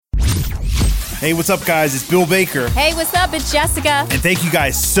Hey, what's up, guys? It's Bill Baker. Hey, what's up? It's Jessica. And thank you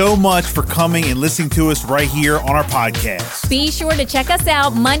guys so much for coming and listening to us right here on our podcast. Be sure to check us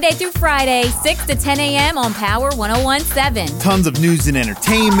out Monday through Friday, 6 to 10 a.m. on Power 101.7. Tons of news and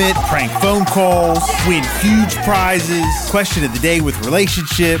entertainment, prank phone calls, win huge prizes, question of the day with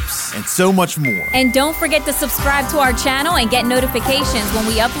relationships, and so much more. And don't forget to subscribe to our channel and get notifications when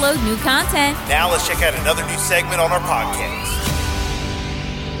we upload new content. Now let's check out another new segment on our podcast.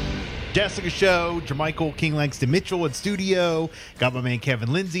 Jessica Show, Jermichael King Langston Mitchell in studio. Got my man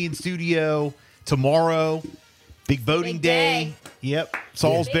Kevin Lindsay in studio. Tomorrow, big voting Big day. day. Yep.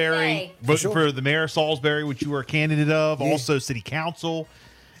 Salisbury. Voting for the mayor of Salisbury, which you are a candidate of. Yeah. Also, city council.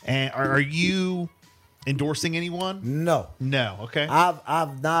 And are you endorsing anyone? No. Okay.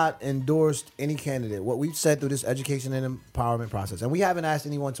 I've not endorsed any candidate. What we've said through this education and empowerment process, and we haven't asked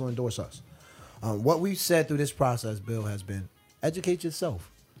anyone to endorse us. What we've said through this process, Bill, has been educate yourself.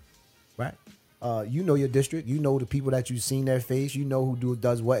 Right? You know your district. You know the people that you've seen their face. You know who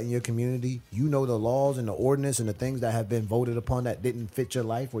does what in your community. You know the laws and the ordinance and the things that have been voted upon that didn't fit your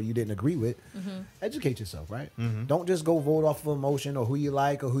life or you didn't agree with. Mm-hmm. Educate yourself, right? Mm-hmm. Don't just go vote off of emotion or who you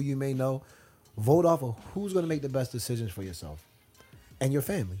like or who you may know. Vote off of who's going to make the best decisions for yourself and your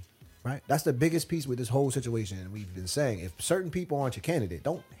family, right? That's the biggest piece with this whole situation. And we've been saying, if certain people aren't your candidate,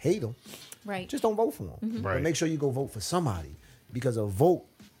 don't hate them. Right. Just don't vote for them. Mm-hmm. Right. But make sure you go vote for somebody, because a vote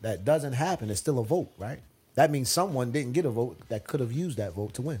that doesn't happen is still a vote, right? That means someone didn't get a vote that could have used that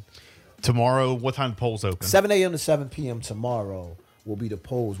vote to win. Tomorrow, what time the polls open? 7 a.m. to 7 p.m. tomorrow will be the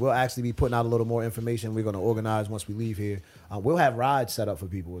polls. We'll actually be putting out a little more information we're going to organize once we leave here. We'll have rides set up for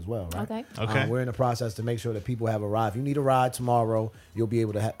people as well, right? Okay. We're in the process to make sure that people have a ride. If you need a ride tomorrow, you'll be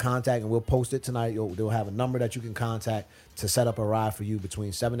able to contact, and we'll post it tonight. They'll have a number that you can contact to set up a ride for you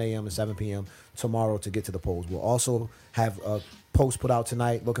between 7 a.m. and 7 p.m. tomorrow to get to the polls. We'll also have a post put out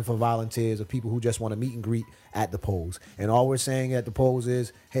tonight looking for volunteers of people who just want to meet and greet at the polls. And all we're saying at the polls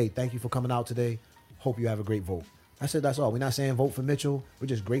is, hey, thank you for coming out today. Hope you have a great vote. I said that's all. We're not saying vote for Mitchell. We're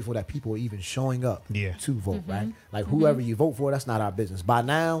just grateful that people are even showing up to vote, right? Like whoever you vote for, that's not our business. By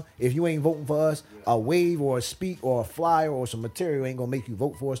now, if you ain't voting for us, a wave or a speak or a flyer or some material ain't going to make you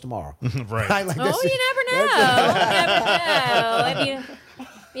vote for us tomorrow. Right. Like You never know. You never know.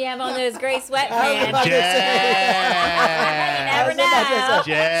 If you have on those gray sweatpants. You never know.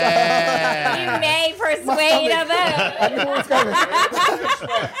 You may persuade a vote.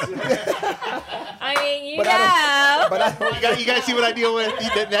 I mean, you know. You guys see what I deal with?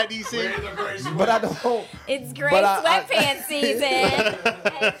 That DC? But I don't. It's gray sweatpants season.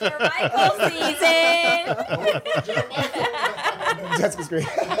 It's Jermichael season. Jessica's great.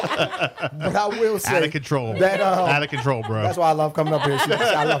 But I will say. Out of control. Out of control, bro. That's why I love coming up here.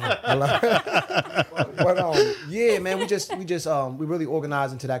 I love it. But yeah, man, we really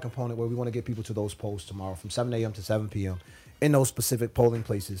organized into that component where we want to get people to those polls tomorrow from 7 a.m. to 7 p.m. in those specific polling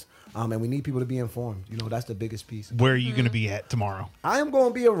places. And we need people to be informed. You know, that's the biggest piece. Where are you going to be at tomorrow? I am going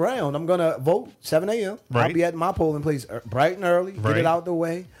to be around. I'm going to vote 7 a.m. Right. I'll be at my polling place bright and early, right. Get it out the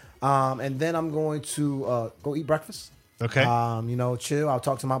way. And then I'm going to go eat breakfast. Okay. Chill. I'll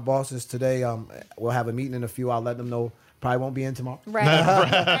talk to my bosses today. We'll have a meeting in a few. I'll let them know. Probably won't be in tomorrow. Right.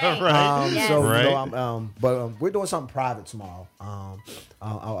 Right. Yes. So, right. But we're doing something private tomorrow.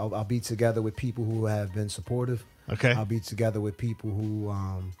 I'll be together with people who have been supportive. Okay. I'll be together with people who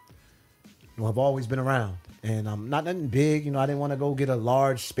have always been around. And not nothing big. I didn't want to go get a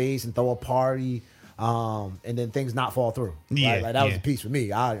large space and throw a party and then things not fall through. Yeah. Right? Like that was the piece for me.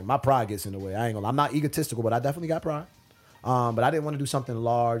 My pride gets in the way. I'm not egotistical, but I definitely got pride. But I didn't want to do something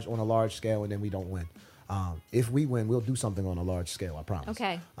large on a large scale and then we don't win. If we win, we'll do something on a large scale, I promise.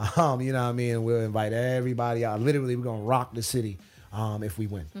 Okay. You know what I mean? We'll invite everybody out. Literally, we're going to rock the city if we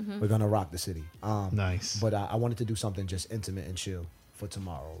win. Mm-hmm. We're going to rock the city. Nice. But I wanted to do something just intimate and chill for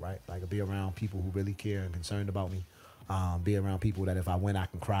tomorrow, right? Like be around people who really care and concerned about me. Be around people that if I win, I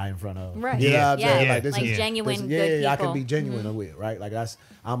can cry in front of. Right. You know what I'm saying? Like genuine good people. I can be genuine with, right? Like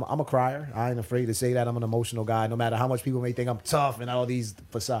I'm a crier. I ain't afraid to say that. I'm an emotional guy. No matter how much people may think I'm tough and all these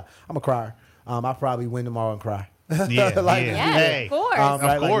facade, I'm a crier. I'll probably win tomorrow and cry. Yeah, of course. Right? Of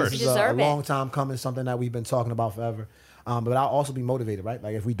course. Like, this is a long time coming, something that we've been talking about forever. But I'll also be motivated, right?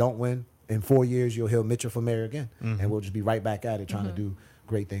 Like if we don't win, in 4 years, you'll hear Mitchell for mayor again. Mm-hmm. And we'll just be right back at it trying to do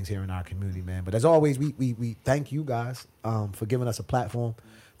great things here in our community, man. But as always, we thank you guys for giving us a platform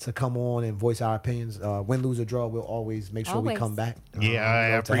to come on and voice our opinions. Win, lose, or draw, we'll always make sure we come back. Yeah, I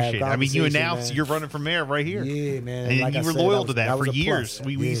appreciate it. I mean, you announced you're running for mayor right here. Yeah, man. And like you were loyal to that for years. Plus.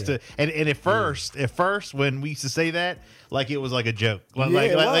 We used to, and at first, when we used to say that, like it was like a joke.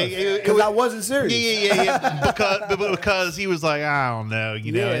 Because I wasn't serious. Yeah. because he was like, I don't know,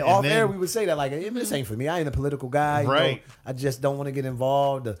 you know. Yeah, off air we would say that like, this ain't for me. I ain't a political guy. Right. You know, I just don't want to get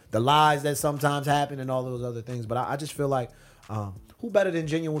involved. The lies that sometimes happen and all those other things. But I just feel like, who better than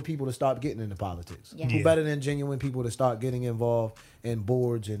genuine people to start getting into politics? Yeah. Who better than genuine people to start getting involved in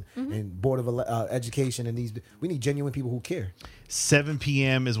boards and board of education and these? We need genuine people who care. 7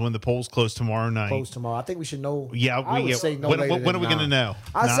 p.m. is when the polls close tomorrow night. Close tomorrow. I think we should know. Yeah, I would say no when later are than we going to 9. know?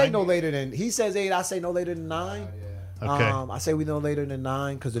 I 9? say no later than he says 8. I say no later than 9. Okay. I say we know later than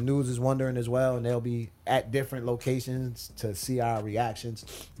 9 because the news is wondering as well, and they'll be at different locations to see our reactions.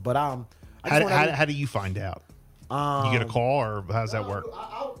 But how do you find out? You get a call, or how does that work?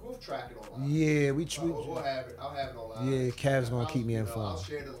 We'll track it online. Yeah, we'll have it. I'll have it online. Yeah, Kev's gonna keep me informed. I'll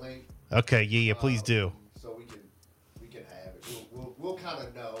share the link. Okay, yeah, please do. So we can have it. We'll kind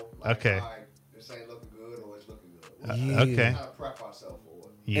of know. Okay. All right, this ain't looking good or it's looking good. Okay. Kind of prep ourselves for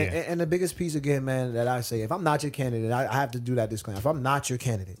it. Yeah. And the biggest piece again, man, that I say, if I'm not your candidate, I have to do that disclaimer. If I'm not your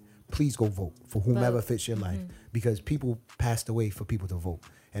candidate, please go vote for whomever fits your life, because people passed away for people to vote,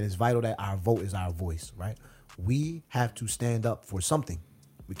 and it's vital that our vote is our voice, right? We have to stand up for something.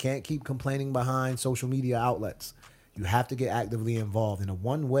 We can't keep complaining behind social media outlets. You have to get actively involved in a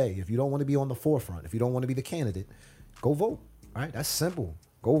one way. If you don't want to be on the forefront, if you don't want to be the candidate, go vote. Right? That's simple.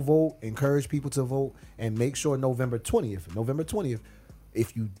 Go vote, encourage people to vote, and make sure November 20th,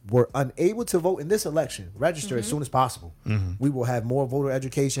 if you were unable to vote in this election, register as soon as possible. We will have more voter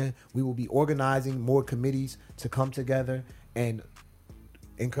education. We will be organizing more committees to come together and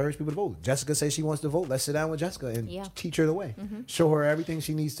encourage people to vote. Jessica says she wants to vote. Let's sit down with Jessica and teach her the way. Show her everything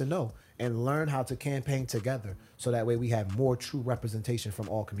she needs to know and learn how to campaign together, so that way we have more true representation from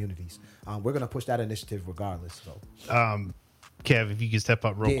all communities. We're going to push that initiative regardless. So. Kev, if you could step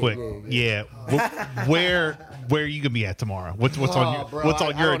up real quick. Yeah. Where are you gonna be at tomorrow? What's on your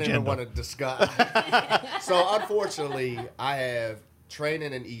I agenda? don't even want to discuss. So unfortunately, I have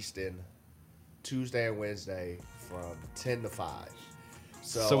training in Easton Tuesday and Wednesday from 10 to 5.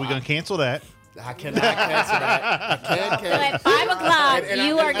 So we're gonna cancel that. I cannot cancel that. I can't So cancel. at 5 o'clock, And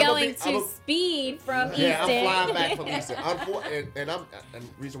you I'm are gonna going be- to speed from Easton. Yeah, I'm flying back from Easton. And the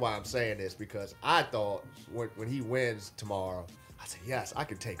reason why I'm saying this, because I thought when he wins tomorrow, I said, yes, I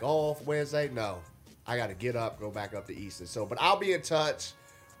can take off Wednesday. No, I got to get up, go back up to Easton. So, but I'll be in touch.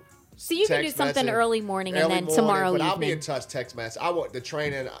 So you can do Text something message, early morning and early then morning, tomorrow but evening. I'll be in touch text message. I want the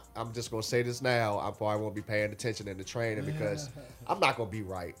training. I'm just going to say this now. I probably won't be paying attention in the training because I'm not going to be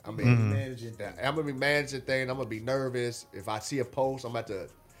right. I mean, I'm going to be managing things. I'm going to be nervous. If I see a post, I'm about to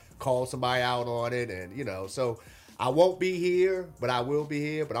call somebody out on it. And, so I won't be here, but I will be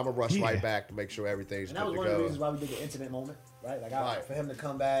here. But I'm going to rush right back to make sure everything's And good that was to one of the go. reasons why we did the intimate moment, right? Like Right. for him to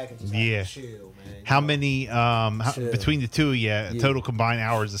come back and just chill, man. How many Chill. between the two of you, total combined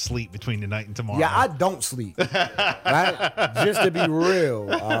hours of sleep between tonight and tomorrow? Yeah, I don't sleep. Right? Just to be real.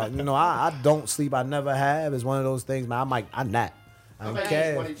 I don't sleep. I never have. It's one of those things, man. I nap. I'm I at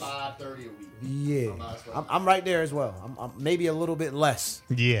care. 25, 30 a week. Yeah, I'm right there as well. I'm maybe a little bit less.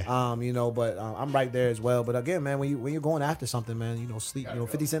 Yeah. But I'm right there as well. But again, man, when you're going after something, man, sleep.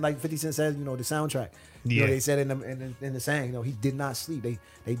 50 Cent, like 50 Cent says, the soundtrack. They said in the saying, he did not sleep.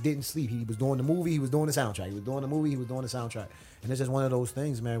 They didn't sleep. He was doing the movie. He was doing the soundtrack. He was doing the movie. He was doing the soundtrack. And it's just one of those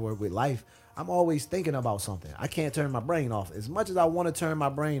things, man, where with life, I'm always thinking about something. I can't turn my brain off. As much as I want to turn my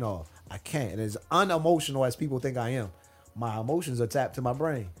brain off, I can't. And as unemotional as people think I am, my emotions are tapped to my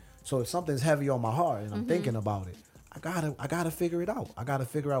brain. So if something's heavy on my heart and I'm thinking about it, I gotta figure it out. I gotta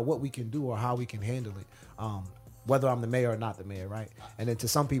figure out what we can do or how we can handle it. Whether I'm the mayor or not the mayor, right? And then to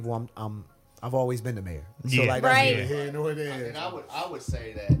some people, I've always been the mayor. So Yeah. like Right. that's neither here nor there. And I would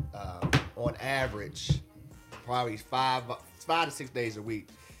say that on average, probably 5 to 6 days a week,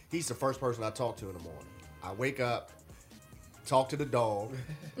 he's the first person I talk to in the morning. I wake up, talk to the dog,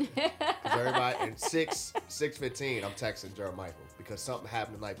 'cause everybody, and 6:15, I'm texting Jermichael because something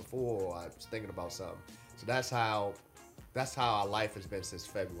happened the night before, or I was thinking about something. So that's how our life has been since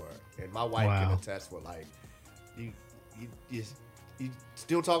February. And my wife can attest with you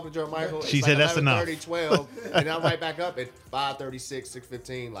still talking to Jermichael? She said that's enough. 12, and I'm right back up at 5:36,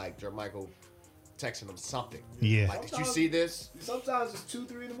 6:15, like Jermichael texting him something. Yeah. Like, did you see this? Sometimes it's 2,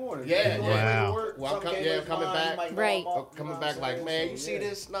 3 in the morning. Yeah. Wow. Well, I'm coming back. Right. Coming back like, man, you see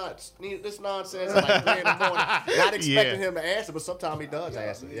this nonsense at like 3 in the morning. Not expecting him to answer, but sometimes he does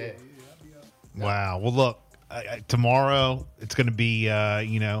answer. Yeah. Wow. Well, look, tomorrow it's going to be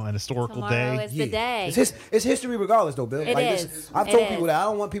an historical Tomorrow day. is the day. It's history regardless, though, Bill. It is. I've It told is. people that I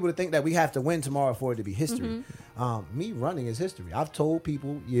don't want people to think that we have to win tomorrow for it to be history. Me running is history. I've told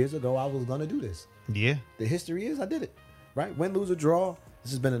people years ago I was going to do this. Yeah. The history is I did it. Right? Win, lose, or draw.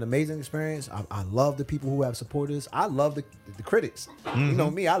 This has been an amazing experience. I love the people who have supported us. I love the critics. You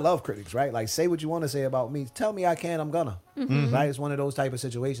know me, I love critics, right? Like, say what you want to say about me. Tell me I can, I'm gonna. Right? It's one of those type of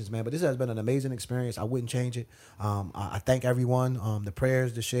situations, man. But this has been an amazing experience. I wouldn't change it. I thank everyone. The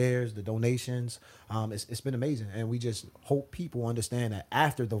prayers, the shares, the donations. It's been amazing. And we just hope people understand that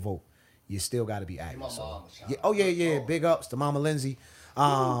after the vote, you still got to be active. So, yeah. Big ups to Mama Lindsay. She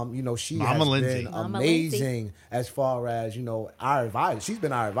Mama has Lindsay. been Mama amazing Lindsay. as far as, our advisor. She's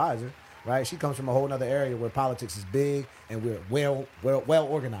been our advisor, right? She comes from a whole nother area where politics is big and we're well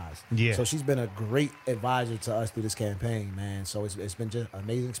organized. Yeah. So she's been a great advisor to us through this campaign, man. So it's been just an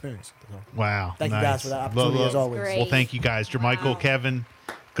amazing experience. So, Wow. thank you nice. guys for that opportunity as always. Great. Well, thank you guys. Jermichael, Kevin,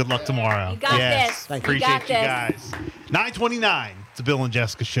 good luck tomorrow. You got this. Thank you. You got Appreciate you this. guys. 9:29. It's a Bill and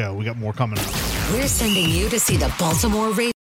Jessica show. We got more coming up. We're sending you to see the Baltimore Ravens.